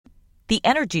The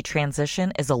energy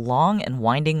transition is a long and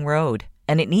winding road,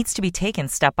 and it needs to be taken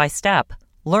step by step.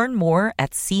 Learn more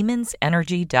at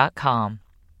SiemensEnergy.com.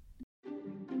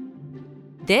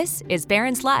 This is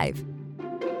Barron's Live.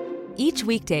 Each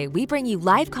weekday, we bring you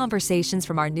live conversations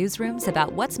from our newsrooms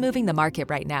about what's moving the market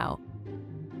right now.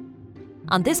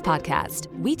 On this podcast,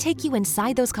 we take you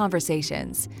inside those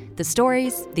conversations, the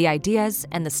stories, the ideas,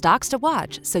 and the stocks to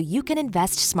watch so you can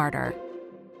invest smarter.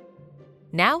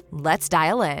 Now, let's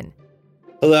dial in.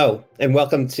 Hello, and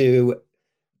welcome to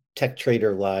Tech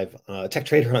Trader Live, Tech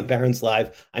Trader on Barron's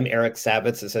Live. I'm Eric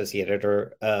Savitz, Associate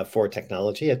Editor for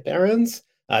Technology at Barron's.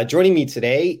 Joining me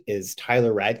today is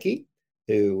Tyler Radke,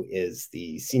 who is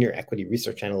the Senior Equity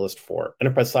Research Analyst for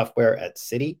Enterprise Software at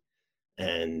Citi.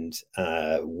 And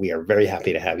we are very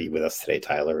happy to have you with us today,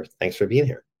 Tyler. Thanks for being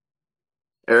here.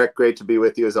 Eric, great to be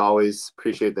with you as always.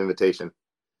 Appreciate the invitation.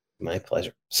 My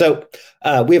pleasure. So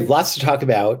we have lots to talk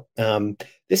about.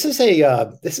 This is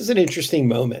an interesting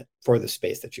moment for the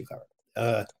space that you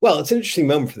cover. Well, it's an interesting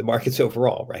moment for the markets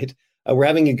overall, right? We're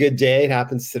having a good day. It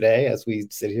happens today as we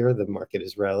sit here. The market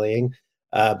is rallying,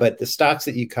 but the stocks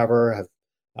that you cover have,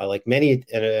 like many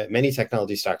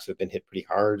technology stocks, have been hit pretty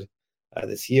hard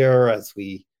this year as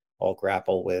we all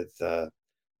grapple with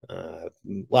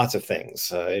lots of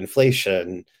things,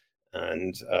 inflation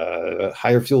and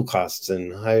higher fuel costs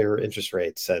and higher interest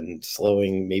rates and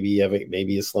maybe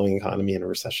a slowing economy and a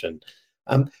recession.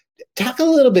 Talk a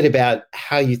little bit about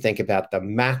how you think about the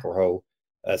macro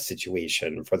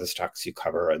situation for the stocks you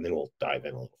cover, and then we'll dive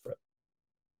in a little bit.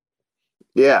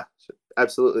 Yeah,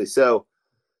 absolutely. So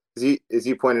as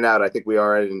you pointed out, I think we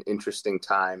are at an interesting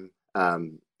time.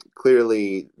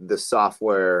 Clearly, the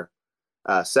software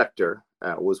sector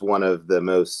was one of the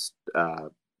most,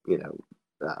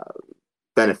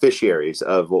 beneficiaries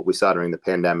of what we saw during the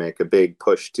pandemic, a big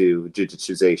push to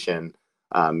digitization.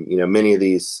 Many of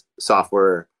these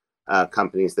software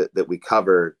companies that we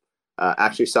covered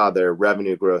actually saw their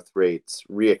revenue growth rates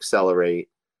reaccelerate.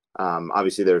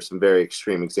 Obviously, there are some very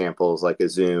extreme examples like a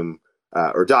Zoom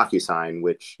or DocuSign,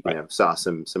 which saw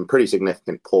some pretty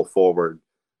significant pull forward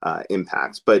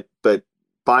impacts. But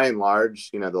by and large,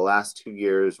 the last 2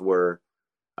 years were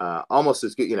almost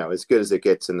as good, as good as it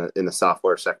gets in the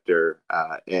software sector.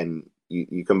 And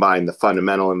you combine the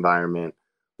fundamental environment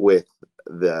with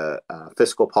the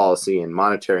fiscal policy and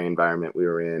monetary environment we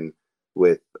were in,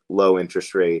 with low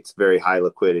interest rates, very high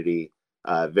liquidity,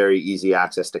 very easy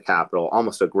access to capital,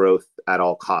 almost a growth at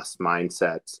all costs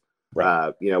mindsets.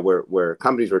 Right. Where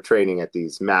companies were trading at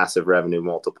these massive revenue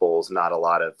multiples, not a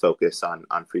lot of focus on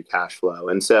free cash flow.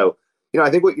 And so,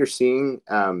 I think what you're seeing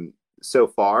so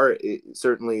far,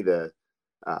 certainly the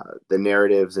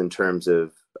narratives in terms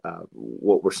of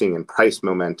what we're seeing in price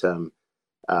momentum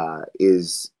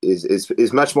is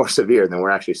much more severe than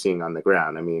we're actually seeing on the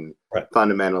ground. I mean, right.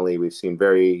 Fundamentally, we've seen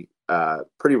pretty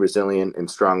resilient and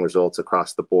strong results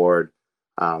across the board.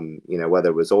 Whether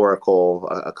it was Oracle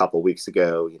a couple of weeks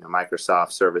ago, Microsoft,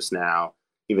 ServiceNow,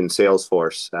 even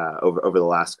Salesforce over the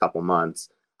last couple of months.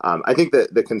 I think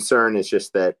that the concern is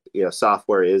just that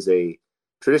software is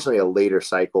traditionally a later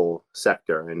cycle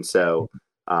sector, and so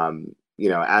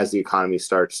as the economy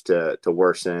starts to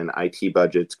worsen, IT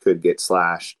budgets could get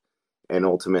slashed, and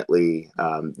ultimately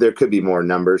there could be more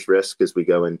numbers risk as we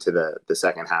go into the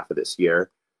second half of this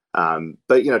year.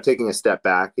 But taking a step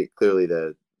back, clearly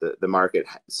the market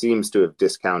seems to have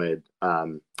discounted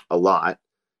a lot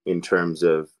in terms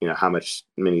of how much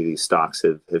many of these stocks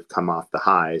have come off the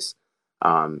highs.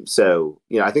 So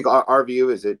I think our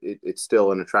view is it's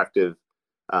still an attractive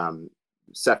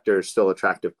sector, still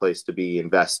attractive place to be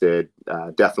invested.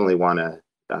 Definitely want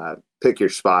to pick your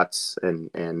spots and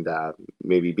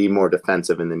maybe be more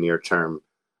defensive in the near term,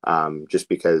 just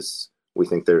because we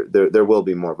think there will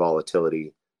be more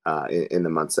volatility in the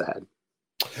months ahead.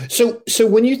 So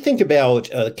when you think about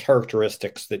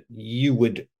characteristics that you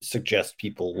would suggest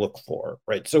people look for,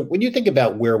 right? So when you think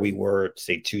about where we were,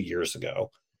 say, 2 years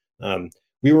ago,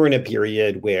 we were in a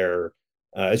period where,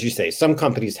 as you say, some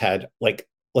companies had like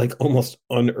almost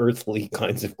unearthly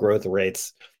kinds of growth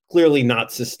rates, clearly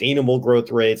not sustainable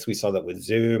growth rates. We saw that with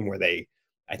Zoom, where I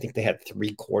think they had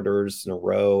 3 quarters in a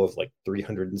row of like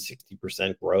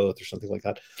 360% growth or something like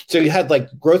that. So you had like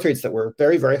growth rates that were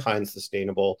very, very high and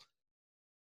sustainable,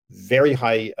 very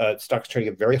high stocks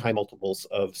trading at very high multiples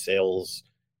of sales.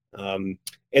 And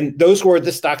those were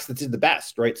the stocks that did the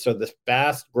best, right? So the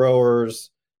fast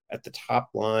growers at the top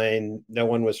line, no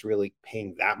one was really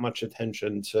paying that much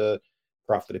attention to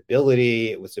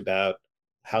profitability. It was about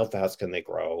how fast can they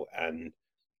grow, and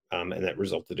that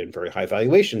resulted in very high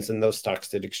valuations. And those stocks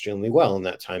did extremely well in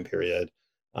that time period.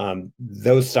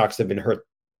 Those stocks have been hurt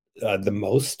the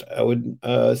most, I would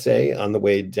say, on the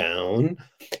way down.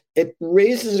 It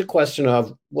raises a question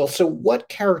of, well, so what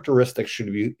characteristics should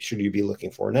you be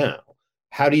looking for now?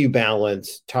 How do you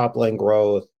balance top line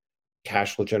growth,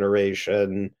 cash flow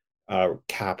generation,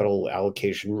 capital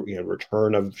allocation,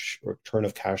 return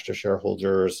of cash to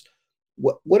shareholders?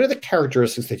 What are the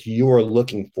characteristics that you are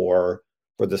looking for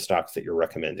the stocks that you're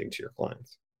recommending to your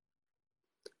clients?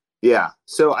 Yeah,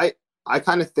 so I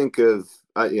kind of think of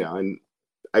and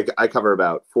I cover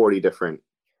about 40 different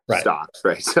stocks,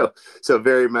 right? So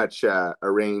very much a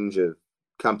range of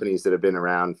companies that have been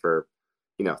around for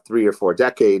 3 or 4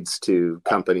 decades to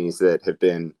companies that have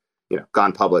been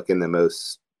gone public in the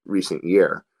most recent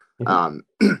year.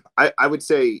 Mm-hmm. I would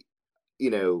say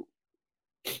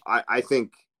I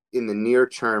think in the near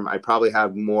term I probably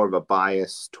have more of a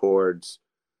bias towards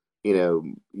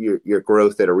your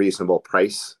growth at a reasonable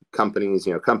price companies,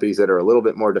 companies that are a little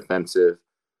bit more defensive,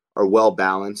 are well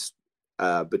balanced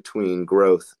between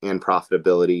growth and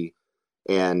profitability,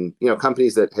 and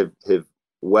companies that have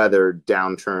weathered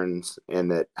downturns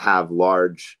and that have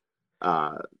large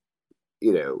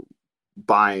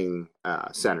buying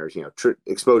centers,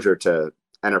 exposure to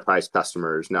enterprise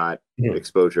customers, not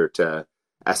exposure to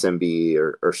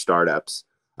SMB or startups.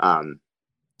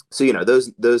 So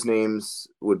those names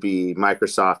would be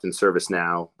Microsoft and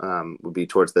ServiceNow, would be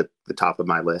towards the top of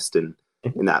my list in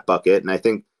that bucket. And I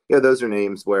think those are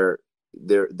names where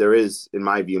there is, in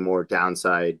my view, more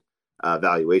downside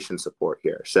valuation support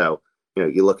here. So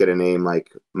you look at a name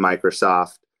like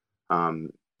Microsoft,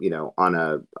 on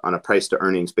a price to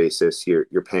earnings basis,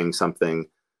 you're paying something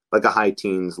like a high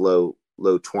teens, low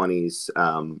 20s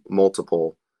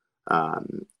multiple,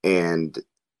 and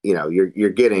you're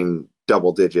getting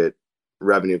double-digit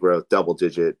revenue growth,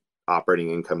 double-digit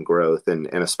operating income growth, and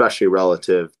especially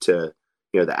relative to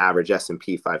the average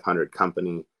S&P 500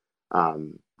 company,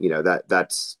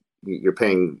 that's you're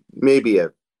paying maybe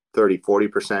a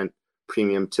 30-40%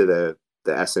 premium to the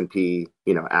S&P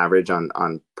average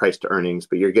on price to earnings,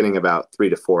 but you're getting about 3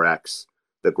 to 4x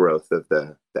the growth of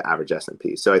the average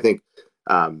S&P. So I think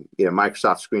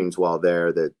Microsoft screens well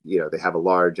there, that they have a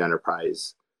large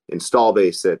enterprise install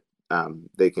base that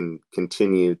they can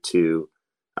continue to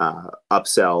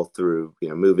upsell through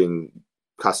moving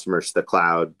customers to the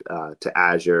cloud, to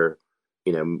Azure,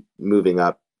 moving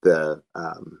up the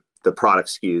product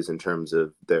SKUs in terms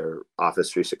of their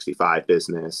Office 365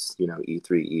 business,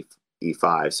 E3,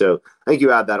 E5. So I think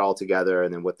you add that all together,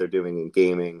 and then what they're doing in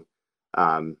gaming,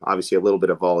 obviously a little bit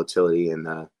of volatility in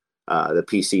the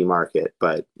PC market,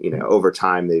 but over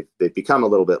time they've become a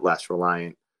little bit less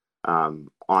reliant on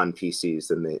PCs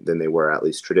than they were, at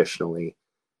least traditionally.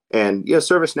 And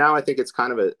ServiceNow, I think it's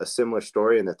kind of a similar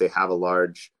story in that they have a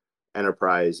large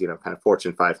enterprise, kind of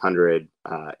Fortune 500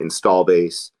 install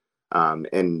base,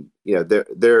 and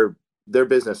their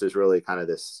business is really kind of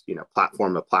this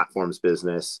platform of platforms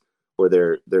business,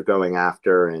 where they're going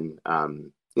after and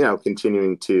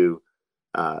continuing to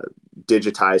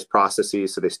digitize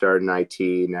processes. So they started in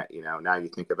IT. Now you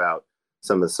think about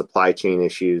some of the supply chain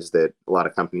issues that a lot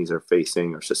of companies are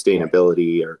facing, or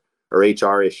sustainability, or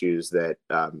HR issues that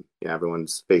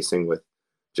everyone's facing with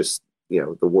just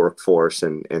the workforce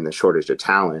and the shortage of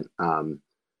talent.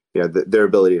 Their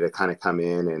ability to kind of come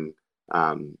in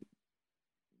and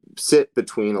sit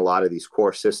between a lot of these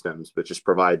core systems, but just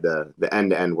provide the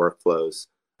end-to-end workflows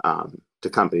to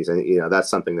companies. And that's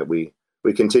something that we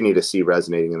continue to see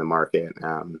resonating in the market.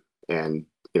 And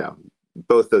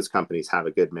both those companies have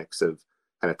a good mix of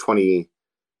kind of 20.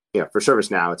 For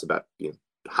ServiceNow, it's about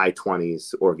high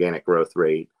 20s organic growth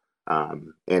rate,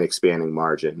 and expanding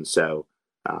margin. So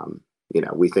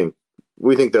we think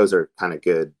those are kind of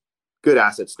good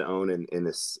assets to own in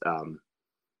this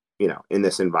in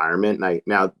this environment.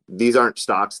 Now these aren't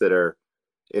stocks that are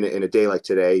in a day like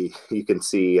today, you can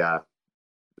see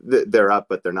they're up,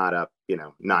 but they're not up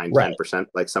 9-10%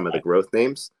 like some of the growth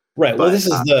names. Right. Well, this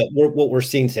is what we're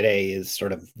seeing today is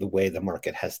sort of the way the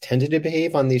market has tended to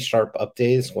behave on these sharp up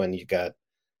days, when you got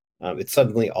it's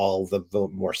suddenly all the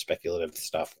more speculative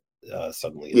stuff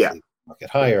suddenly is the market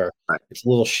higher. Right. It's a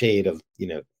little shade of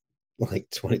like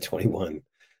 2021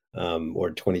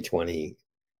 or 2020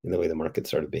 in the way the market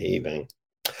started behaving.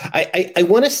 I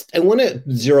want to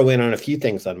zero in on a few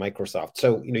things on Microsoft.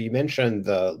 So you mentioned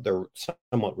the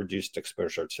somewhat reduced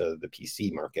exposure to the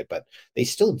PC market, but they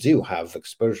still do have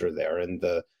exposure there, and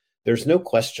there's no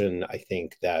question, I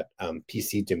think, that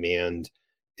PC demand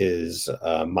is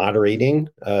moderating,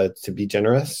 to be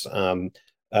generous.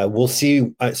 We'll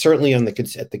see certainly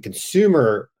at the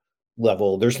consumer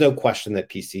level, there's no question that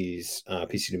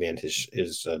PC demand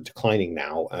is declining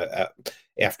now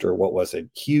after what was a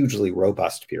hugely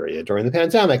robust period during the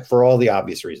pandemic for all the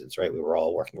obvious reasons, right? We were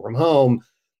all working from home.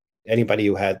 Anybody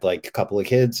who had like a couple of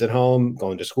kids at home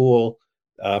going to school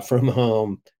from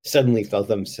home suddenly felt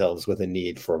themselves with a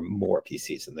need for more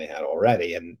PCs than they had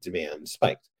already, and demand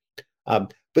spiked.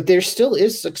 But there still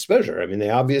is exposure. I mean, they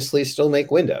obviously still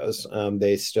make Windows.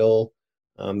 They still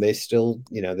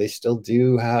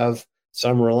do have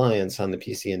some reliance on the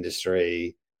PC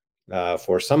industry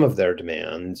for some of their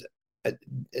demand.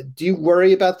 Do you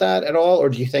worry about that at all, or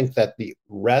do you think that the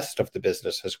rest of the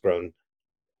business has grown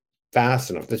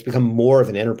fast enough that's become more of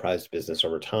an enterprise business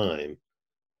over time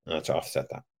to offset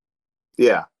that?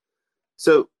 Yeah.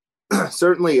 So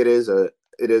certainly it is a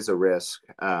risk,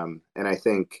 and I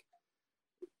think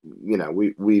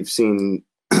we've seen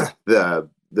the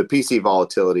PC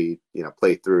volatility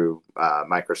play through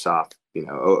Microsoft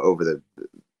over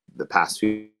the past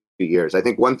few years. I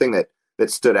think one thing that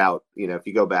stood out, if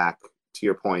you go back to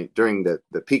your point, during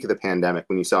the peak of the pandemic,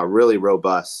 when you saw really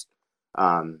robust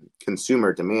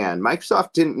consumer demand,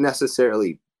 Microsoft didn't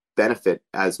necessarily benefit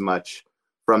as much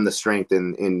from the strength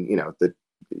in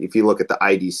if you look at the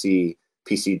IDC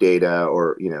PC data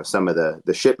or some of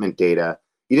the shipment data,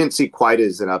 you didn't see quite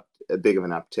as a big of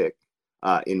an uptick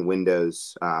in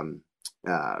Windows during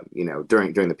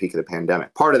the peak of the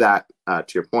pandemic. Part of that,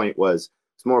 to your point, was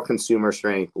it's more consumer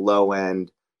strength, low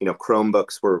end.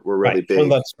 Chromebooks were really right. big.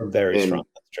 Chromebooks were very strong.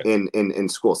 In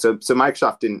school. So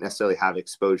Microsoft didn't necessarily have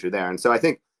exposure there. And so I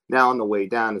think now on the way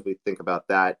down, as we think about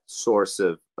that source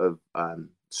of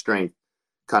strength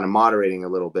kind of moderating a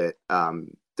little bit,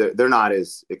 they're not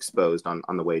as exposed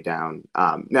on the way down.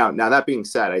 Now that being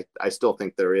said, I still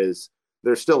think there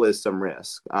still is some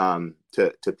risk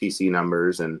to PC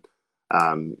numbers. And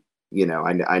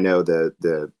I know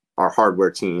our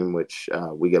hardware team, which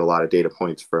we get a lot of data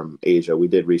points from Asia, we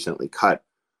did recently cut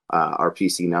our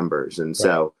PC numbers. And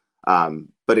so,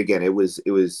 but again, it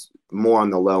was more on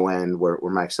the low end where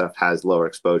Microsoft has lower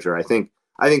exposure. I think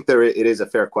it is a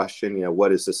fair question.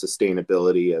 What is the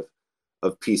sustainability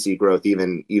of PC growth,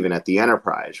 even at the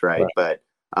enterprise, right? But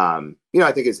I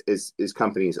think as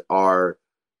companies are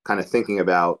kind of thinking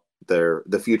about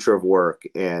the future of work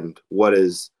and what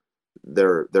is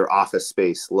their office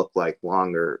space look like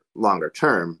longer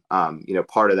term,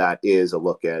 part of that is a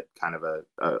look at kind of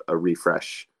a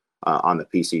refresh on the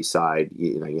PC side.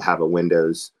 You have a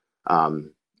Windows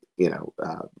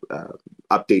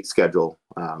update schedule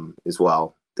as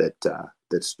well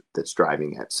that's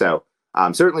driving it. So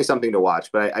certainly something to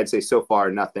watch, but I'd say so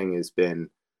far nothing has been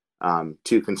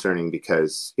too concerning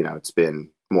because it's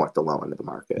been more at the low end of the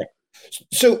market.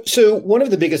 So one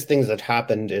of the biggest things that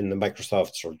happened in the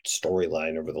Microsoft sort of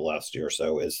storyline over the last year or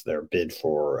so is their bid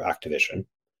for Activision.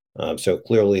 So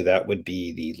clearly that would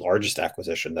be the largest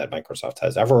acquisition that Microsoft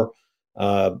has ever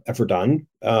done,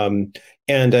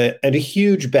 and a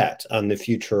huge bet on the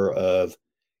future of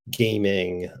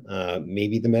gaming,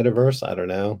 maybe the metaverse. I don't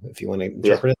know if you want to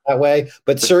interpret it that way,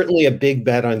 but certainly a big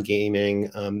bet on gaming.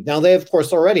 Now they of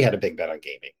course already had a big bet on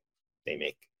gaming. They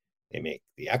make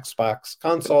the Xbox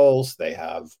consoles. They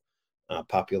have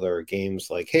popular games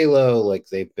like Halo. Like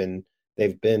they've been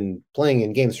playing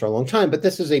in games for a long time. But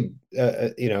this is a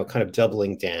kind of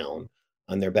doubling down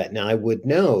on their bet. Now I would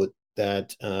note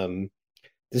that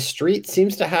the street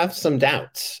seems to have some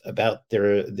doubts about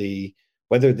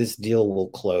whether this deal will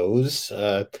close.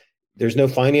 There's no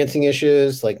financing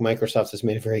issues. Like Microsoft has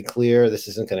made it very clear, this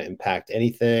isn't going to impact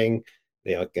anything.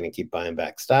 They're going to keep buying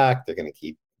back stock. They're going to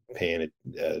keep paying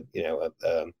a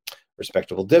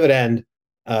respectable dividend.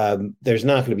 It's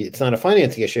not a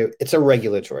financing issue. It's a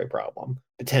regulatory problem,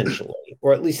 potentially,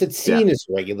 or at least it's seen as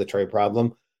a regulatory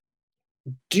problem.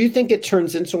 Do you think it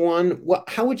turns into one? Well,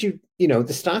 how would you,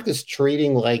 the stock is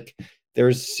trading like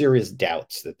there's serious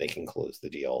doubts that they can close the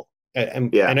deal.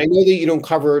 And I know that you don't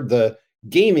cover the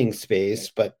gaming space,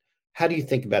 but how do you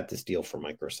think about this deal for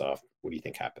Microsoft? What do you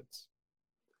think happens?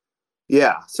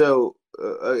 Yeah. So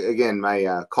again,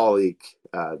 my colleague,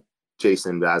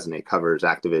 Jason Bazinet, covers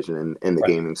Activision in the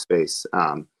gaming space.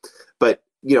 But,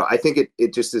 I think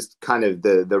it just is kind of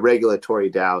the regulatory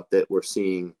doubt that we're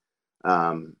seeing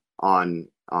on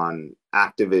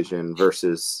Activision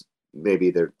versus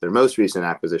maybe their most recent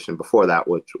acquisition before that,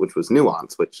 which was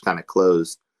Nuance, which kind of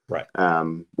closed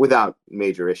without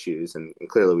major issues. And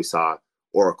clearly we saw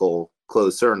Oracle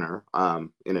close Cerner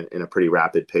in a pretty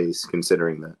rapid pace,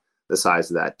 considering the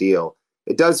size of that deal.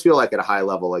 It does feel like at a high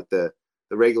level, like the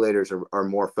regulators are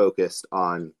more focused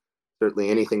on certainly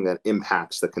anything that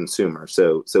impacts the consumer.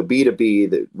 So B2B,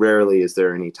 that rarely is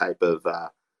there any type of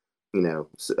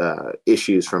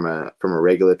issues from a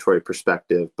regulatory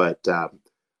perspective, but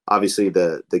obviously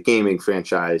the gaming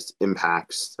franchise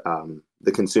impacts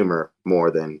the consumer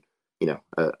more than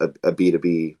a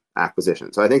B2B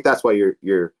acquisition. So I think that's why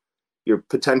you're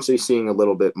potentially seeing a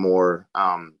little bit more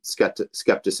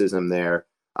skepticism there.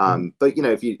 But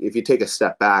if you take a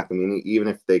step back, I mean, even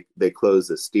if they close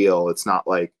this deal, it's not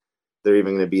like they're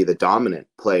even going to be the dominant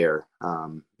player,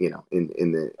 in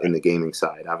the gaming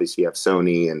side. Obviously, you have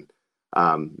Sony, and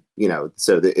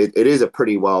so it is a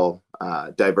pretty well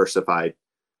diversified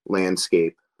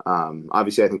landscape.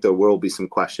 Obviously, I think there will be some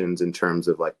questions in terms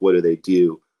of like, what do they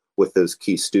do with those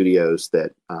key studios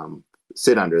that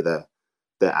sit under the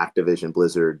Activision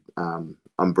Blizzard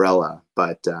umbrella.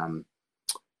 But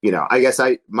I guess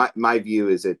my view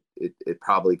is it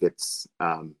probably gets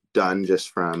done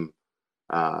just from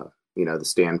the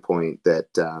standpoint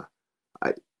that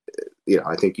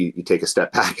I think you take a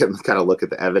step back and kind of look at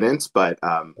the evidence, but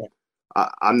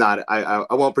I'm not. I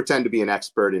won't pretend to be an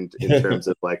expert in terms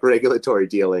of like regulatory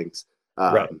dealings.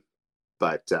 Right.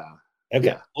 But okay,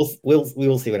 yeah. we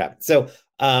will see what happens. So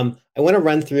I want to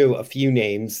run through a few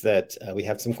names that we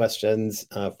have some questions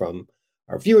from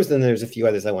our viewers, and there's a few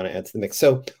others I want to add to the mix.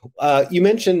 So you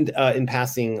mentioned in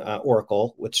passing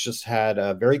Oracle, which just had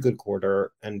a very good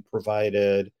quarter and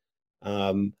provided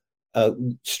a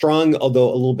strong, although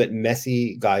a little bit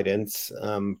messy guidance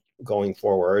going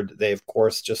forward. They, of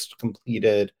course, just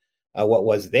completed what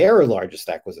was their largest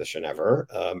acquisition ever,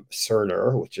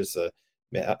 Cerner, which is a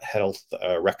health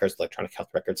records, electronic health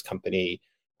records company.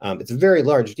 It's a very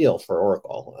large deal for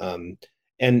Oracle.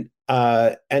 And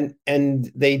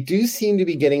they do seem to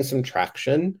be getting some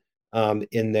traction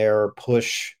in their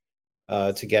push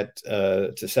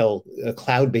to sell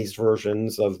cloud-based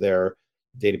versions of their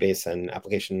database and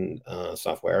application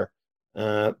software.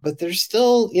 But there's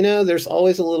still, there's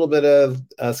always a little bit of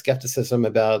skepticism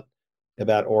about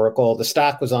Oracle. The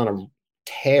stock was on a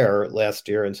tear last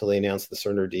year until they announced the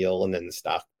Cerner deal, and then the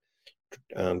stock,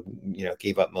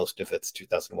 gave up most of its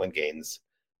 2001 gains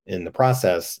in the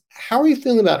process. How are you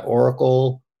feeling about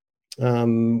Oracle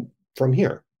from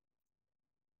here?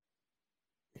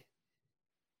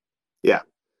 Yeah,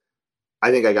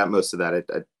 I think I got most of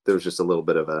that. There was just a little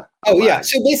bit of a yeah.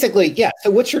 So basically, yeah.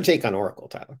 So what's your take on Oracle,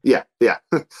 Tyler? Yeah.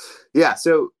 Yeah.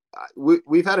 So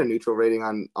we've had a neutral rating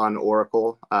on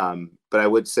Oracle, but I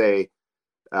would say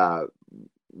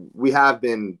we have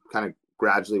been kind of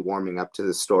gradually warming up to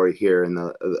the story here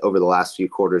over the last few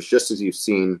quarters, just as you've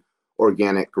seen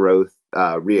organic growth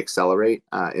reaccelerate.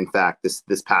 In fact,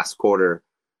 this past quarter,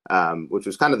 which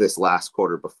was kind of this last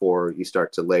quarter before you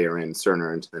start to layer in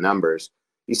Cerner into the numbers,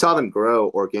 you saw them grow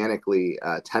organically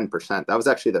 10%. That was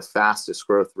actually the fastest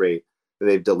growth rate that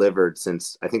they've delivered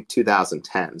since, I think,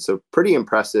 2010. So pretty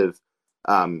impressive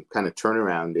kind of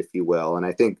turnaround, if you will. And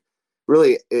I think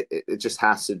really it just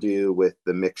has to do with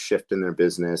the mix shift in their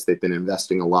business. They've been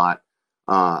investing a lot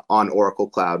on Oracle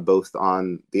Cloud, both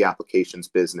on the applications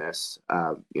business,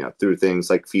 through things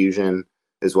like Fusion,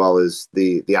 as well as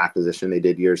the acquisition they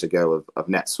did years ago of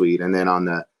NetSuite. And then on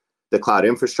the cloud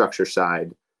infrastructure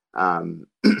side,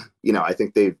 I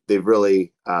think they've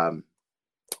really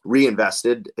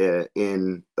reinvested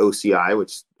in OCI,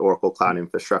 which is Oracle Cloud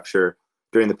Infrastructure.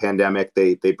 During the pandemic,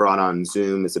 they brought on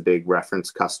Zoom as a big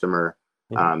reference customer.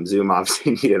 Zoom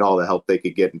obviously needed all the help they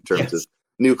could get in terms of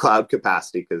new cloud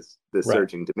capacity because the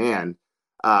surging demand.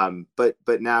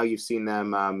 But now you've seen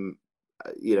them,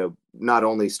 not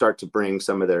only start to bring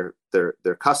some of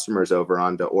their customers over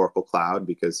onto Oracle Cloud,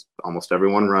 because almost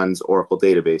everyone runs Oracle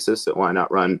databases. So why not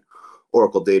run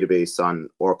Oracle database on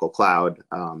Oracle Cloud?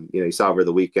 You saw over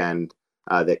the weekend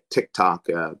that TikTok,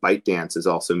 ByteDance is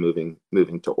also moving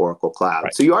to Oracle Cloud.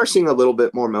 Right. So you are seeing a little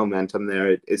bit more momentum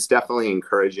there. It's definitely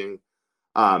encouraging.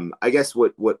 I guess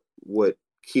what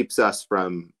keeps us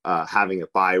from having a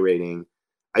buy rating,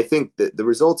 I think that the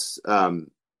results,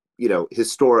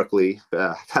 historically,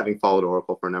 having followed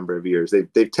Oracle for a number of years,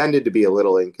 they've tended to be a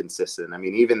little inconsistent. I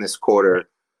mean, even this quarter,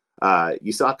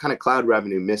 you saw kind of cloud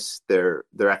revenue miss their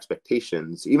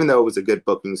expectations, even though it was a good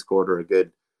bookings quarter, a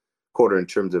good quarter in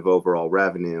terms of overall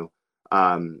revenue.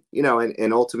 And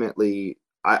ultimately,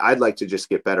 I'd like to just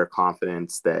get better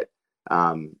confidence that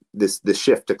the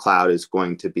shift to cloud is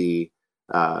going to be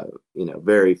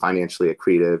very financially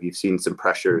accretive. You've seen some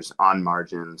pressures on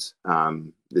margins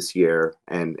this year,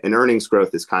 and earnings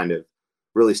growth has kind of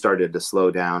really started to slow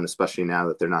down, especially now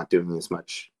that they're not doing as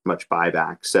much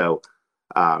buyback. So,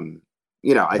 I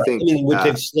think which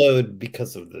they've slowed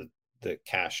because of the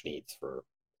cash needs for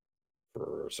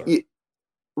certain.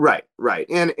 Right.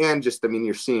 And just,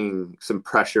 you're seeing some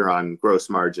pressure on gross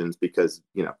margins because,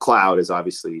 cloud is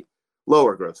obviously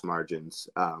lower gross margins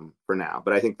for now.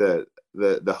 But I think the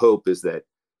hope is that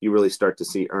you really start to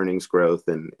see earnings growth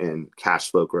and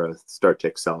cash flow growth start to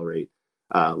accelerate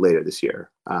later this year.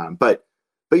 But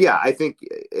yeah, I think,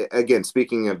 again,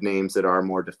 speaking of names that are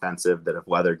more defensive, that have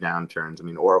weathered downturns, I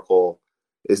mean, Oracle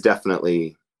is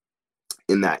definitely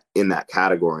in that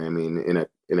category. I mean,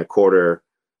 in a quarter,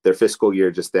 their fiscal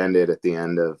year just ended at the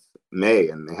end of May,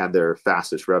 and they had their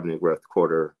fastest revenue growth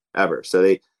quarter ever. So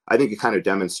I think it kind of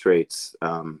demonstrates,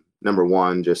 number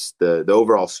one, just the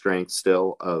overall strength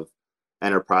still of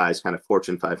enterprise kind of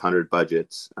Fortune 500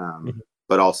 budgets,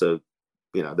 but also,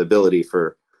 the ability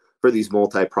for these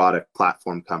multi-product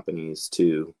platform companies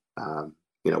to,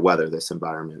 weather this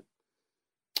environment.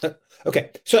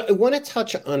 Okay, so I want to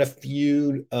touch on a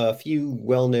few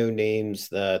well-known names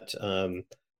that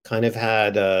kind of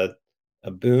had a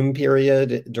boom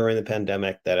period during the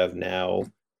pandemic that have now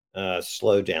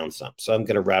slowed down some. So I'm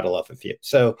going to rattle off a few.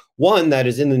 So one that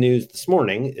is in the news this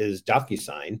morning is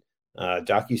DocuSign.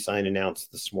 DocuSign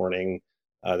announced this morning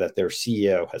that their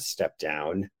CEO has stepped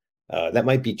down. That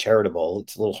might be charitable.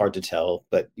 It's a little hard to tell,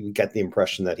 but you get the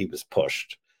impression that he was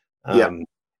pushed. And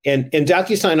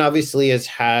DocuSign obviously has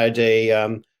had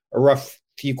a rough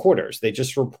few quarters. They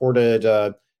just reported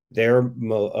their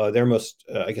most,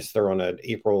 I guess they're on an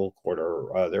April quarter,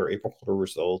 their April quarter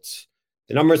results.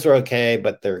 The numbers are okay,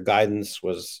 but their guidance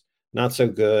was not so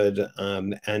good.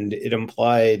 And it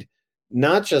implied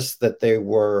not just that they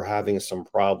were having some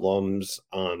problems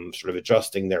sort of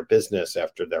adjusting their business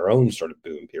after their own sort of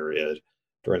boom period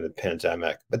during the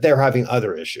pandemic, but they're having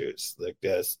other issues like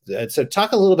this. So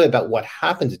talk a little bit about what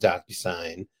happened to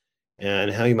DocuSign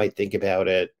and how you might think about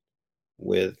it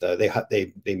with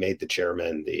they made the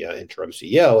chairman the interim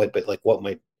CEO, but like what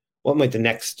might the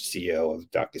next CEO of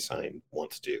DocuSign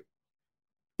want to do?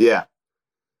 Yeah.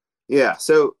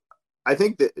 So I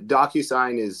think that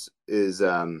DocuSign is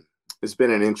has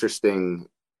been an interesting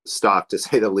stock, to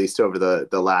say the least, over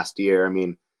the last year. I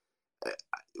mean,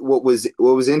 what was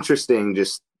interesting,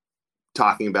 just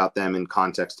talking about them in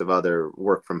context of other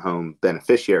work from home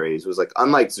beneficiaries, was like,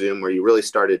 unlike Zoom, where you really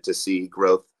started to see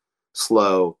growth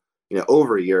slow,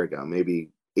 over a year ago, maybe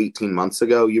 18 months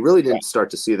ago, you really didn't start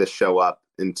to see this show up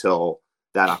until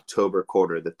that October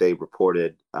quarter that they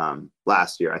reported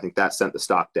last year. I think that sent the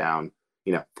stock down,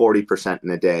 40% in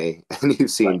a day, and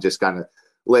you've seen just kind of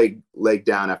leg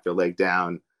down after leg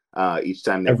down each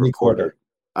time they've reported.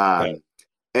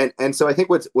 And so I think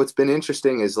what's been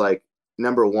interesting is, like,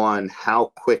 number one,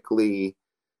 how quickly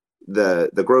the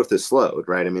growth has slowed,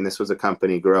 right? I mean, this was a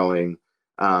company growing,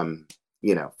 close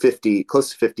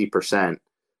to 50%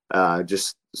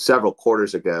 just several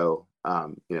quarters ago,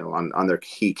 on their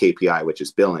key KPI, which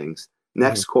is billings.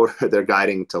 Next quarter, they're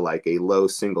guiding to like a low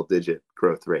single digit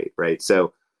growth rate, right?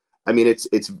 So, I mean,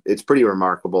 it's pretty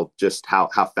remarkable just how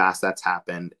fast that's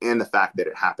happened, and the fact that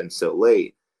it happened so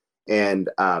late. And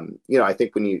I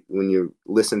think when you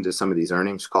listen to some of these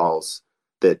earnings calls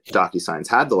that DocuSign's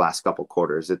had the last couple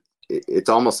quarters, it's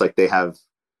almost like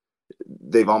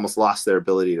they've almost lost their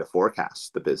ability to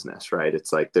forecast the business, right?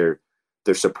 It's like they're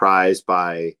surprised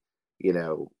by,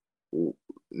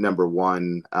 number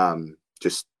one,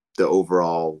 just the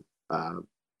overall,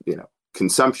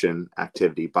 consumption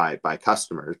activity by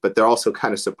customers, but they're also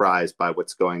kind of surprised by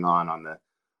what's going on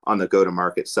the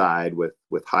go-to-market side with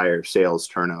higher sales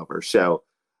turnover. So,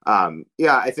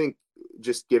 I think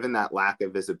just given that lack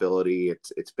of visibility,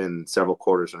 it's been several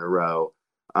quarters in a row.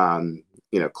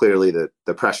 Clearly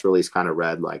the press release kind of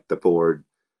read like the board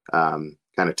kind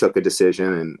of took a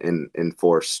decision and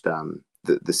forced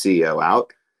the CEO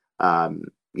out.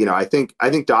 I think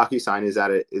DocuSign is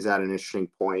at an interesting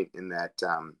point in that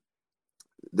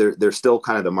they're still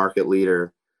kind of the market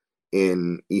leader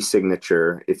in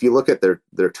e-signature. If you look at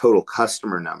their total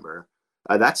customer number,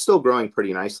 that's still growing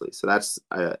pretty nicely. So that's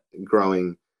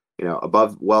growing,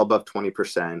 well above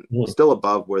 20%, still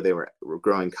above where they were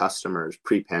growing customers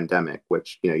pre-pandemic,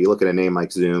 which, you look at a name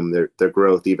like Zoom, their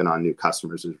growth even on new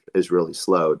customers is really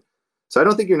slowed. So I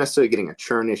don't think you're necessarily getting a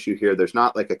churn issue here. There's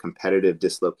not like a competitive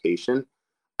dislocation.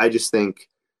 I just think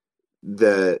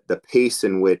the pace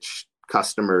in which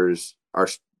customers are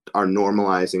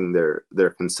normalizing their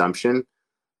consumption,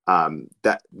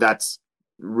 that's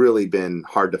really been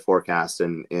hard to forecast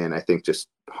and I think just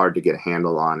hard to get a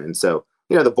handle on. And so,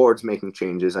 the board's making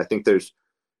changes. I think there's,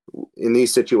 in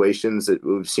these situations that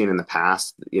we've seen in the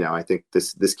past, I think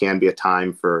this can be a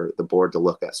time for the board to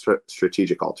look at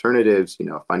strategic alternatives,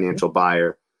 a financial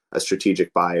buyer, a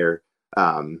strategic buyer.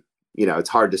 It's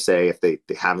hard to say if they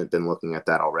haven't been looking at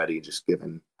that already, just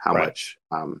given how much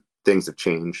things have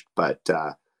changed. But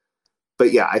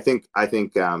but yeah, I think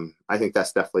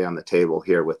that's definitely on the table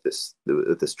here with this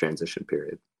transition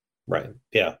period. Right.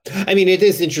 Yeah. I mean, it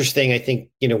is interesting. I think,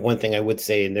 one thing I would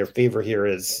say in their favor here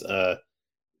is a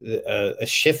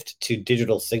shift to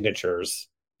digital signatures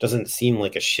doesn't seem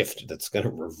like a shift that's going to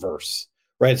reverse.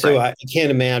 Right. So I can't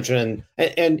imagine.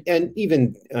 And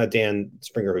even Dan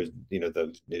Springer, who's,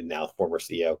 the now former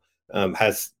CEO,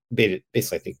 has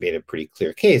basically, I think, made a pretty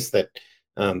clear case that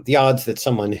the odds that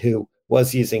someone who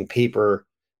was using paper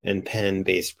and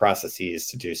pen-based processes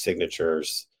to do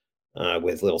signatures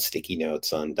with little sticky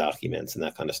notes on documents and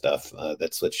that kind of stuff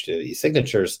that switched to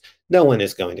e-signatures, no one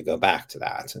is going to go back to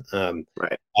that.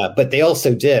 But they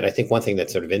also did. I think one thing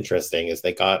that's sort of interesting is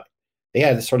they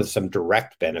had sort of some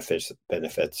direct benefits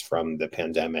from the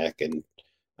pandemic, and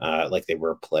like they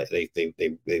were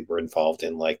involved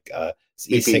in like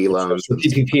PPP loans,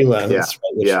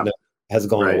 right, which has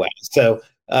gone away. So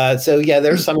yeah,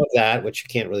 there's some of that which you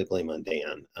can't really blame on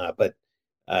Dan. But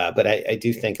I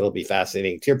do think it'll be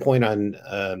fascinating. To your point on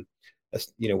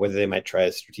whether they might try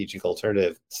a strategic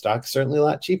alternative, stock's certainly a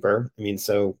lot cheaper. I mean,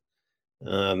 so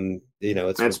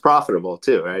it's profitable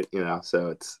too, right? So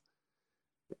it's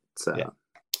yeah.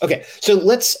 Okay, so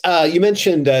let's you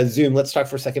mentioned Zoom. Let's talk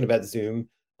for a second about Zoom.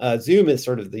 Zoom is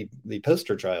sort of the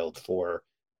poster child for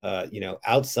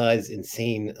outsized,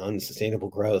 insane, unsustainable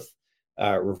growth,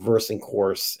 reversing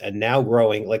course, and now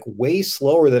growing like way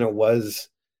slower than it was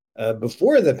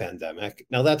before the pandemic.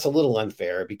 Now that's a little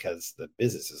unfair because the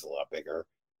business is a lot bigger,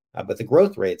 but the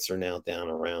growth rates are now down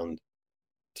around,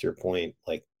 to your point,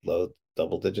 like low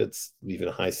double digits, even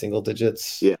high single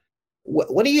digits. Yeah.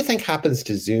 What do you think happens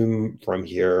to Zoom from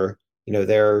here?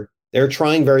 They're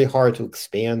trying very hard to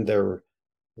expand their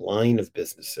line of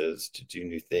businesses to do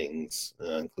new things,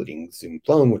 including Zoom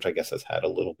Phone, which I guess has had a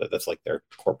little bit. That's like their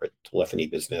corporate telephony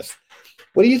business.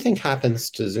 What do you think happens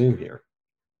to Zoom here?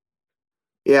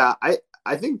 Yeah,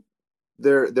 I think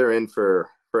they're in for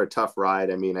a tough ride.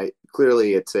 I mean,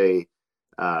 clearly it's a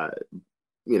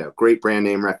great brand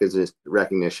name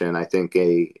recognition. I think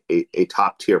a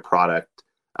top tier product.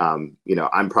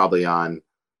 I'm probably on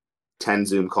 10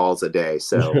 Zoom calls a day,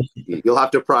 so you'll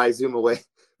have to pry Zoom away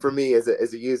for me as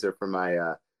a user from my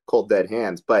cold dead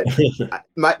hands. But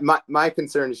my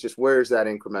concern is just where's that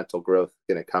incremental growth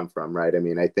going to come from, right? I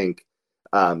mean, I think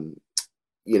I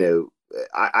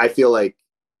feel like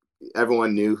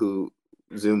everyone knew who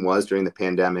Zoom was during the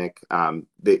pandemic.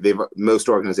 Most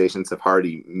organizations have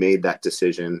already made that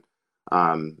decision.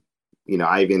 I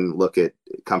even look at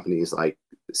companies like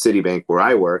Citibank, where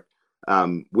I work.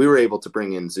 We were able to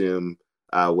bring in Zoom,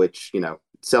 which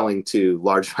selling to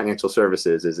large financial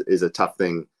services is a tough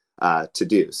thing to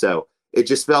do. So it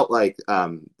just felt like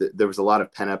there was a lot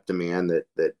of pent up demand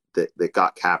that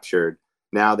got captured.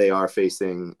 Now they are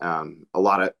facing a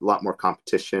lot more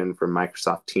competition from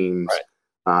Microsoft Teams.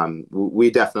 Right.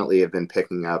 We definitely have been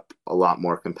picking up a lot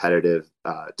more competitive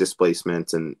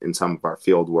displacements in some of our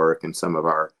field work and some of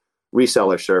our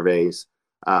reseller surveys.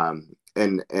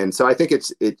 And so I think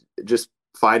it's just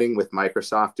fighting with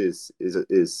Microsoft is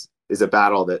a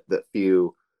battle that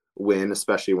few win,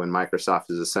 especially when Microsoft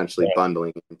is essentially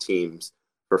bundling in Teams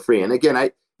for free. And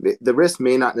again, the risk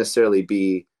may not necessarily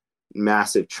be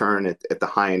massive churn at the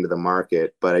high end of the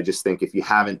market, but I just think if you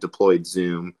haven't deployed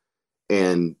Zoom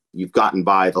and you've gotten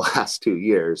by the last 2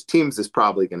 years, Teams is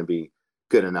probably going to be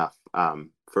good enough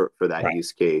for that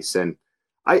use case. And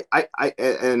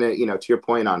to your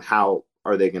point on how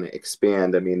are they going to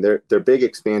expand? I mean, they're big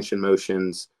expansion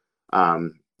motions.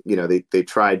 They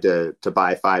tried to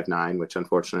buy Five9, which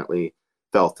unfortunately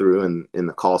fell through in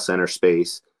the call center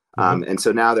space. And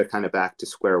so now they're kind of back to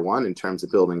square one in terms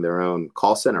of building their own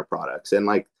call center products. And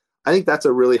I think that's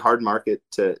a really hard market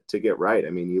to get right. I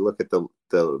mean, you look at the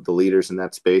leaders in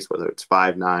that space, whether it's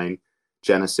Five9,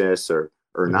 Genesys, or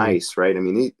NICE, right? I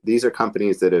mean, these are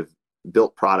companies that have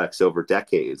built products over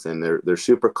decades, and they're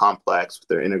super complex with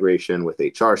their integration with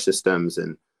HR systems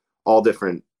and all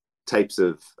different types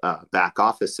of back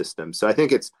office systems. So I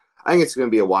think it's going to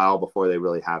be a while before they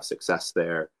really have success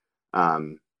there.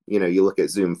 You look at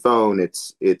Zoom Phone,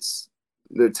 it's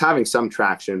having some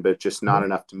traction, but just not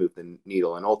enough to move the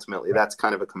needle. And ultimately, that's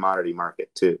kind of a commodity market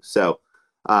too. So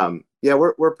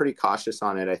we're pretty cautious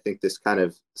on it. I think this kind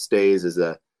of stays as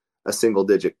a single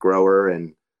digit grower,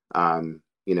 and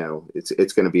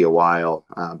it's going to be a while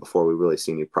before we really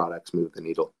see new products move the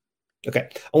needle. Okay.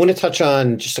 I want to touch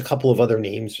on just a couple of other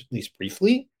names, at least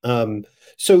briefly.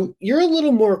 So you're a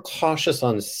little more cautious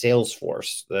on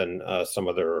Salesforce than some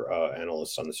other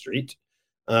analysts on the street.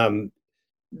 And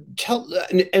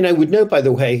I would note, by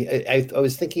the way, I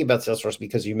was thinking about Salesforce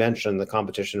because you mentioned the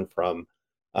competition from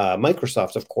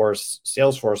Microsoft, of course,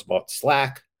 Salesforce bought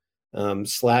Slack.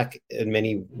 Slack, in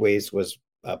many ways, was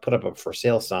put up a for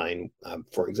sale sign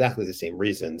for exactly the same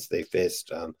reasons. They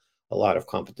faced a lot of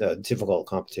difficult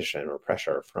competition or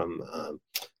pressure from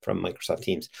Microsoft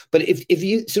Teams. But if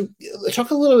you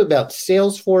talk a little bit about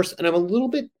Salesforce, and I'm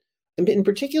in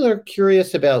particular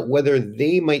curious about whether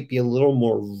they might be a little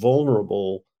more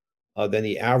vulnerable than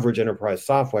the average enterprise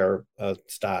software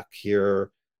stock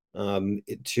here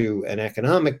to an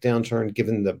economic downturn,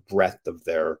 given the breadth of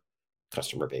their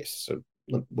customer base. So,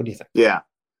 what do you think? Yeah.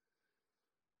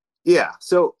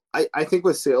 So I think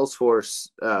with Salesforce,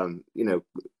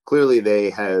 clearly they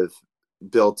have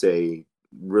built a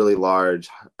really large,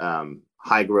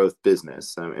 high growth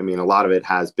business. I mean, a lot of it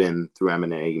has been through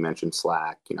M&A. You mentioned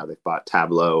Slack. They've bought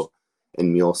Tableau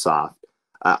and MuleSoft.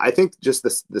 I think just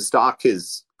the stock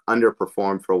has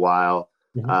underperformed for a while,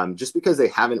 just because they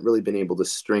haven't really been able to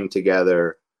string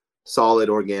together solid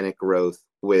organic growth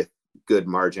with good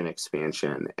margin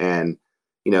expansion. And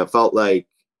it felt like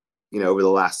over the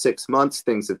last 6 months,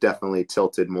 things have definitely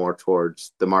tilted more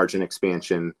towards the margin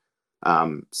expansion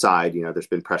side. There's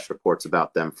been press reports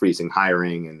about them freezing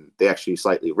hiring, and they actually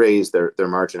slightly raised their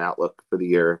margin outlook for the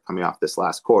year coming off this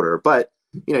last quarter. But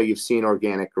you've seen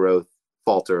organic growth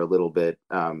falter a little bit.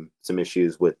 Some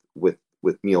issues with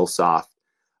MuleSoft.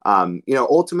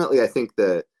 Ultimately, I think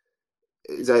that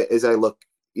as I look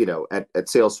at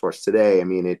Salesforce today, I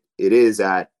mean it is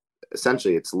at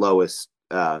essentially its lowest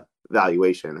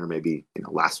valuation, or maybe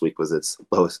last week was its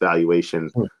lowest valuation.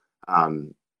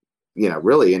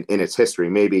 Really in its history,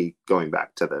 maybe going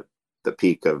back to the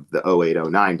peak of the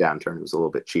 08-09 downturn, it was a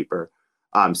little bit cheaper.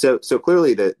 So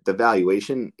clearly the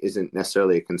valuation isn't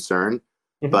necessarily a concern,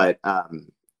 but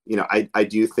I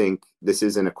do think this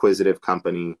is an acquisitive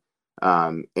company,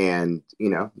 and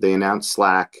they announced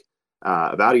Slack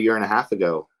about a year and a half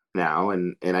ago now,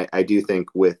 and I do think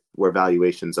with where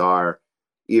valuations are,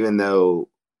 even though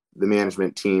the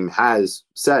management team has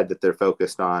said that they're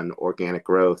focused on organic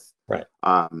growth, right?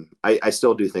 I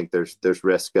still do think there's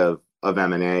risk of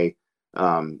M&A,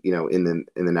 in the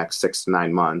next 6 to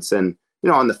 9 months. And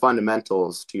on the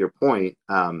fundamentals, to your point,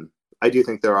 I do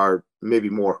think there are maybe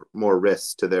more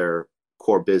risks to their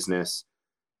core business,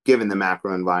 given the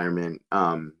macro environment,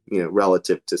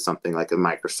 relative to something like a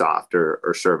Microsoft or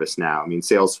ServiceNow. I mean,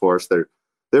 Salesforce,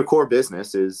 their core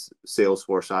business is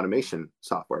Salesforce automation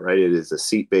software, right? It is a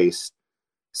seat-based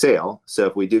sale. So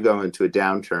if we do go into a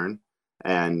downturn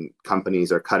and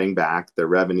companies are cutting back, their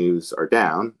revenues are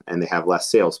down, and they have less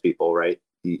salespeople, right?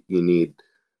 You need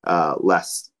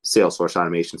less Salesforce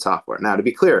automation software. Now, to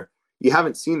be clear, you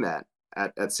haven't seen that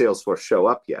at Salesforce show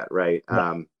up yet, right?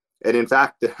 And in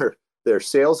fact, their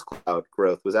sales cloud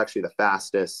growth was actually the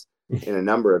fastest in a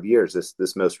number of years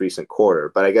this most recent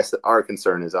quarter. But I guess that our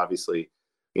concern is obviously,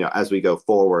 as we go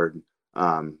forward,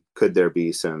 could there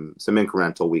be some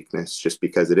incremental weakness, just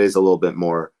because it is a little bit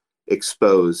more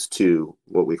exposed to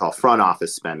what we call front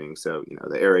office spending. So,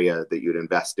 the area that you'd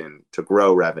invest in to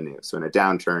grow revenue. So in a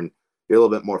downturn, you're a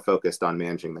little bit more focused on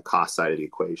managing the cost side of the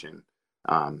equation.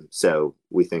 So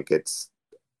we think it's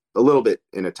a little bit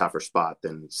in a tougher spot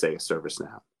than, say, a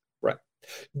ServiceNow. Right.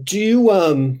 Do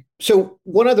you, so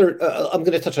one other, I'm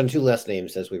going to touch on two last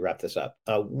names as we wrap this up.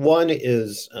 One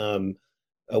is,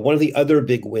 one of the other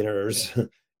big winners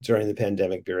during the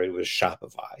pandemic period was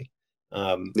Shopify.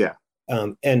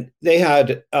 And they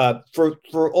had,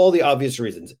 for all the obvious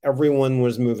reasons, everyone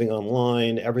was moving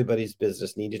online. Everybody's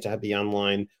business needed to be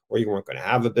online, or you weren't going to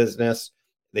have a business.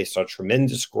 They saw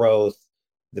tremendous growth.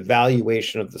 The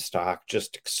valuation of the stock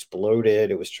just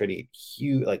exploded. It was trading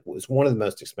huge, like it was one of the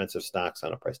most expensive stocks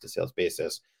on a price to sales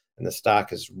basis. And the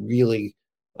stock has really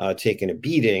taken a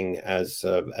beating as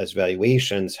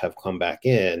valuations have come back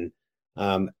in.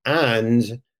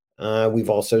 And we've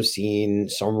also seen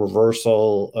some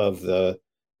reversal of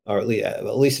or at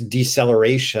least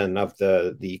deceleration of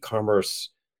the e-commerce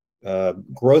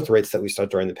growth rates that we saw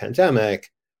during the pandemic.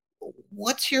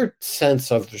 What's your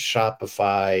sense of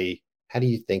Shopify? How do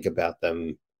you think about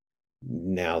them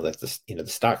now that the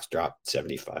stock's dropped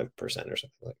 75% or something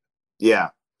like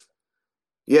that?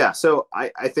 Yeah. So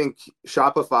I think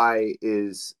Shopify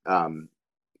is,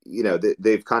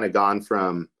 they've kind of gone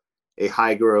from a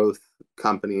high growth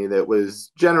company that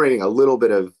was generating a little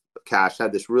bit of cash,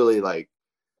 had this really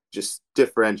just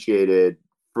differentiated,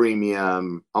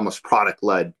 premium, almost product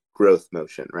led growth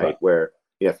motion, right? Where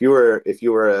if you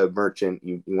were a merchant,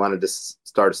 you wanted to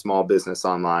start a small business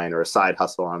online or a side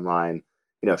hustle online,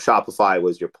 Shopify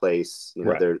was your place.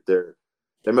 Their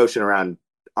motion around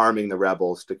arming the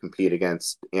rebels to compete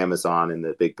against Amazon and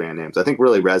the big brand names, I think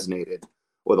really resonated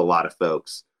with a lot of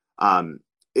folks.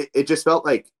 it just felt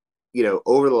like,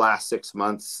 over the last 6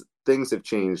 months, things have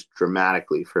changed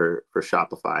dramatically for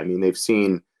Shopify. I mean, they've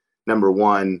seen, number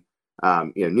one,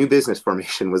 new business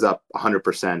formation was up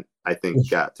 100%, I think,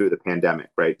 through the pandemic,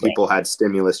 right? People had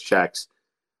stimulus checks,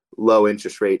 low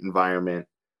interest rate environment.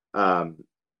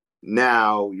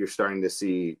 Now you're starting to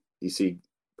see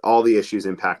all the issues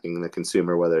impacting the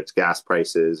consumer, whether it's gas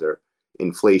prices or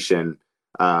inflation.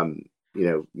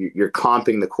 You're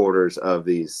comping the quarters of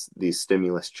these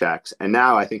stimulus checks, and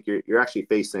now I think you're actually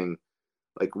facing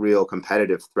like real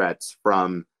competitive threats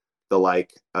from the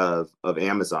like of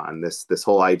Amazon. This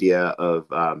whole idea of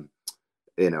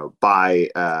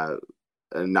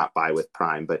not buy with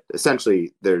Prime, but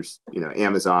essentially there's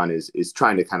Amazon is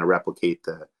trying to kind of replicate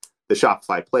the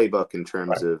Shopify playbook in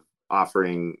terms of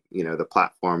offering the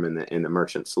platform and the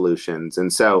merchant solutions.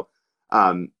 And so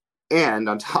and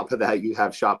on top of that, you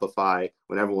have Shopify,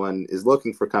 when everyone is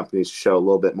looking for companies to show a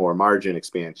little bit more margin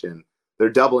expansion, they're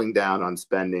doubling down on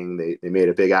spending. They made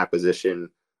a big acquisition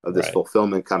of this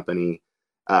fulfillment company,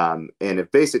 and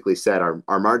it basically said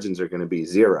our margins are going to be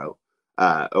zero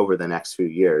over the next few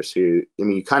years. So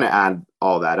you kind of add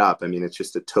all that up. I mean, it's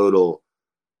just a total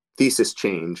thesis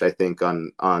change, I think,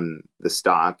 on the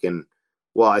stock. And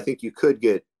while I think you could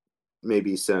get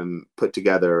maybe put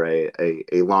together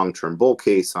a long-term bull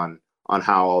case on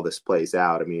how all this plays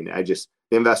out. I mean, the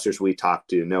investors we talk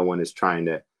to, no one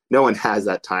has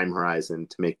that time horizon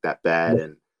to make that bet.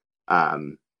 And,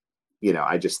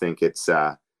 I just think it's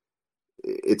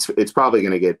probably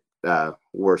going to get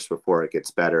worse before it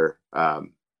gets better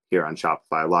here on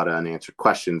Shopify. A lot of unanswered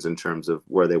questions in terms of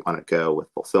where they want to go with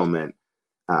fulfillment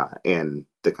and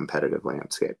the competitive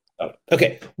landscape.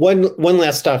 Okay. One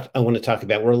last stock I want to talk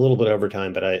about. We're a little bit over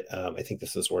time, but I think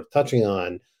this is worth touching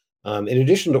on. In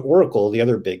addition to Oracle, the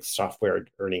other big software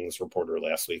earnings reporter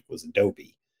last week was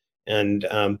Adobe. And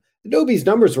Adobe's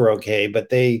numbers were okay, but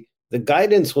the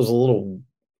guidance was a little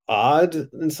odd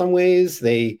in some ways.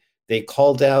 They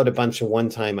called out a bunch of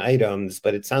one-time items,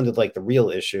 but it sounded like the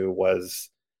real issue was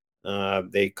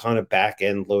they kind of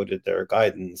back-end loaded their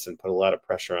guidance and put a lot of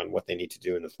pressure on what they need to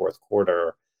do in the fourth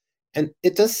quarter. And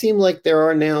it does seem like there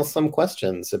are now some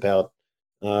questions about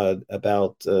on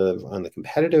the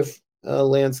competitive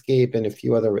landscape and a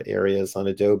few other areas on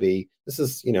Adobe. This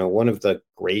is, one of the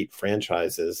great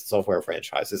software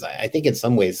franchises. I think in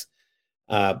some ways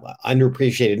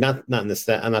underappreciated. Not in this.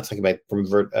 I'm not talking about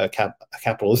from a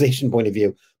capitalization point of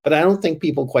view, but I don't think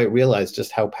people quite realize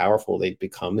just how powerful they've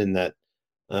become in that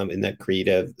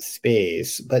creative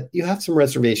space. But you have some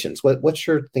reservations. What's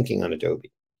your thinking on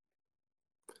Adobe?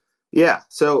 Yeah.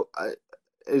 So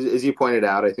as you pointed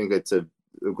out, I think it's a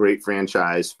great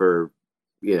franchise for,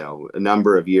 a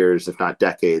number of years, if not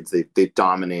decades. They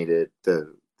dominated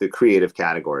the creative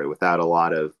category without a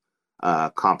lot of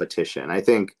competition. I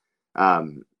think,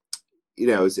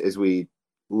 as we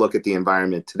look at the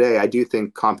environment today, I do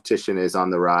think competition is on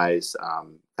the rise.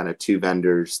 Kind of two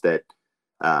vendors that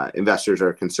investors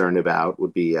are concerned about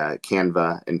would be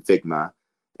Canva and Figma.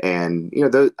 And,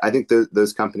 I think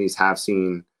those companies have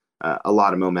seen a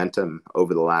lot of momentum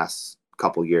over the last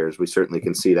couple years. We certainly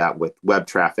can see that with web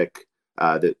traffic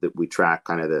that we track,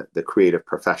 kind of the creative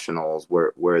professionals,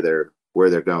 where they're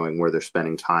going, where they're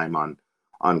spending time on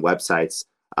websites.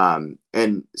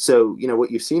 And so,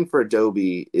 what you've seen for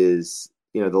Adobe is,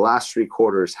 the last 3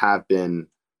 quarters have been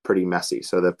pretty messy.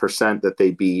 So the percent that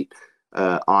they beat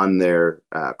on their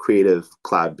creative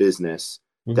cloud business,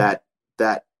 that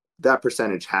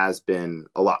percentage has been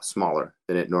a lot smaller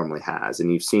than it normally has.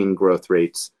 And you've seen growth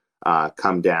rates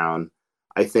come down.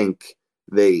 I think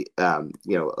they,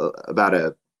 about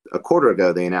a quarter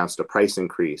ago, they announced a price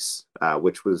increase,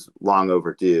 which was long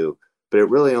overdue, but it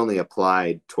really only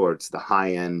applied towards the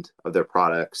high end of their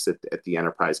products at the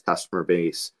enterprise customer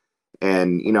base.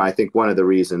 And, I think one of the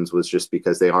reasons was just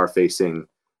because they are facing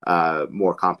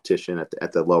more competition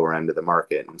at the lower end of the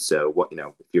market. And so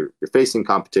if you're facing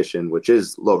competition, which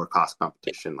is lower cost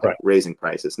competition, like raising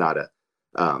price is not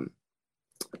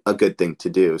a good thing to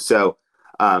do. So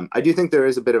I do think there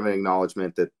is a bit of an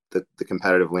acknowledgement that the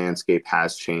competitive landscape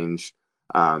has changed.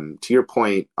 To your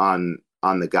point on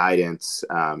the guidance,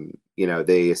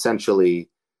 they essentially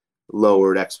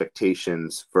lowered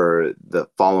expectations for the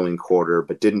following quarter,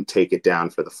 but didn't take it down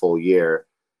for the full year.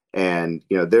 And,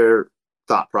 their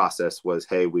thought process was,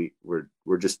 hey,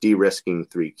 we're just de-risking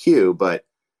 3Q, but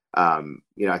I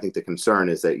think the concern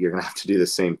is that you're going to have to do the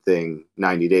same thing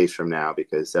 90 days from now,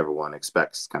 because everyone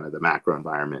expects kind of the macro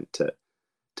environment to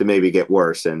maybe get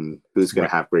worse, and who's going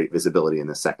to have great visibility in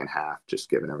the second half, just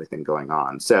given everything going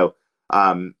on. So,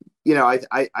 I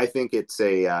think it's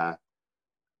a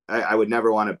I would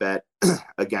never want to bet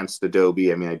against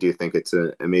Adobe. I mean, I do think it's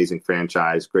an amazing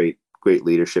franchise, great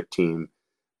leadership team.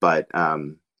 But,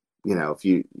 if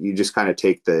you just kind of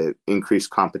take the increased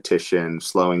competition,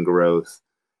 slowing growth,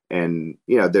 and,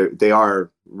 they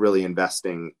are really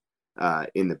investing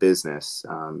in the business,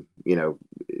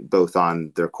 both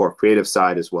on their core creative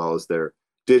side as well as their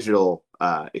digital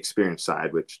experience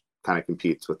side, which kind of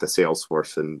competes with the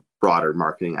Salesforce and broader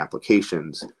marketing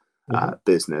applications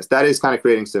business. That is kind of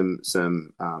creating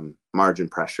some margin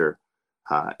pressure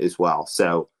as well.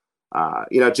 So,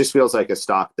 it just feels like a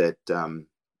stock that,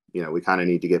 we kind of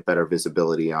need to get better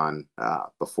visibility on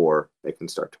before it can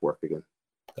start to work again.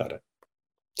 Got it.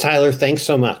 Tyler, thanks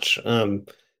so much.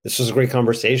 This was a great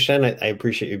conversation. I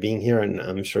appreciate you being here, and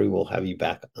I'm sure we will have you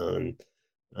back on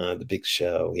the big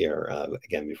show here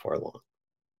again before long.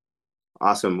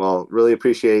 Awesome. Well, really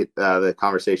appreciate the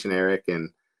conversation, Eric, and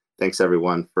thanks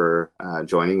everyone for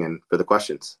joining and for the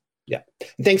questions. Yeah.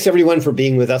 Thanks everyone for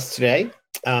being with us today.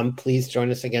 Please join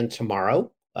us again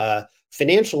tomorrow.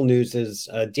 Financial news is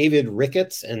David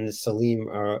Ricketts and Salim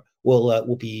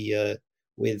will be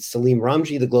with Salim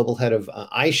Ramji, the global head of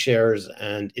iShares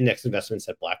and index investments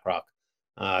at BlackRock,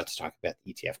 to talk about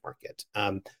the ETF market.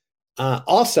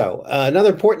 Also,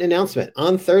 another important announcement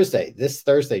on this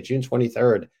Thursday, June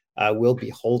 23rd, we'll be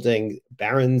holding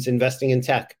Barron's Investing in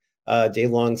Tech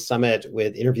day-long summit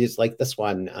with interviews like this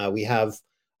one. We have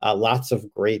lots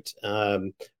of great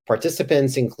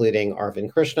participants, including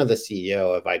Arvind Krishna, the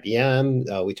CEO of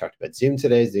IBM. We talked about Zoom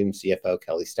today. Zoom CFO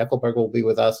Kelly Steckelberg will be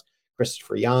with us.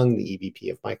 Christopher Young, the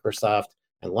EVP of Microsoft,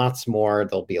 and lots more.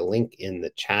 There'll be a link in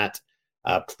the chat.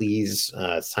 Please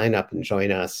sign up and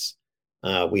join us.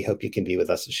 We hope you can be with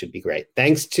us. It should be great.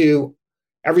 Thanks to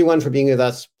everyone for being with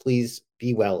us. Please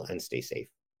be well and stay safe.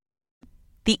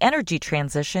 The energy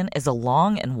transition is a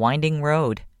long and winding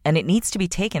road, and it needs to be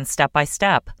taken step by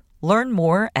step. Learn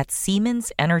more at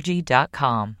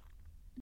SiemensEnergy.com.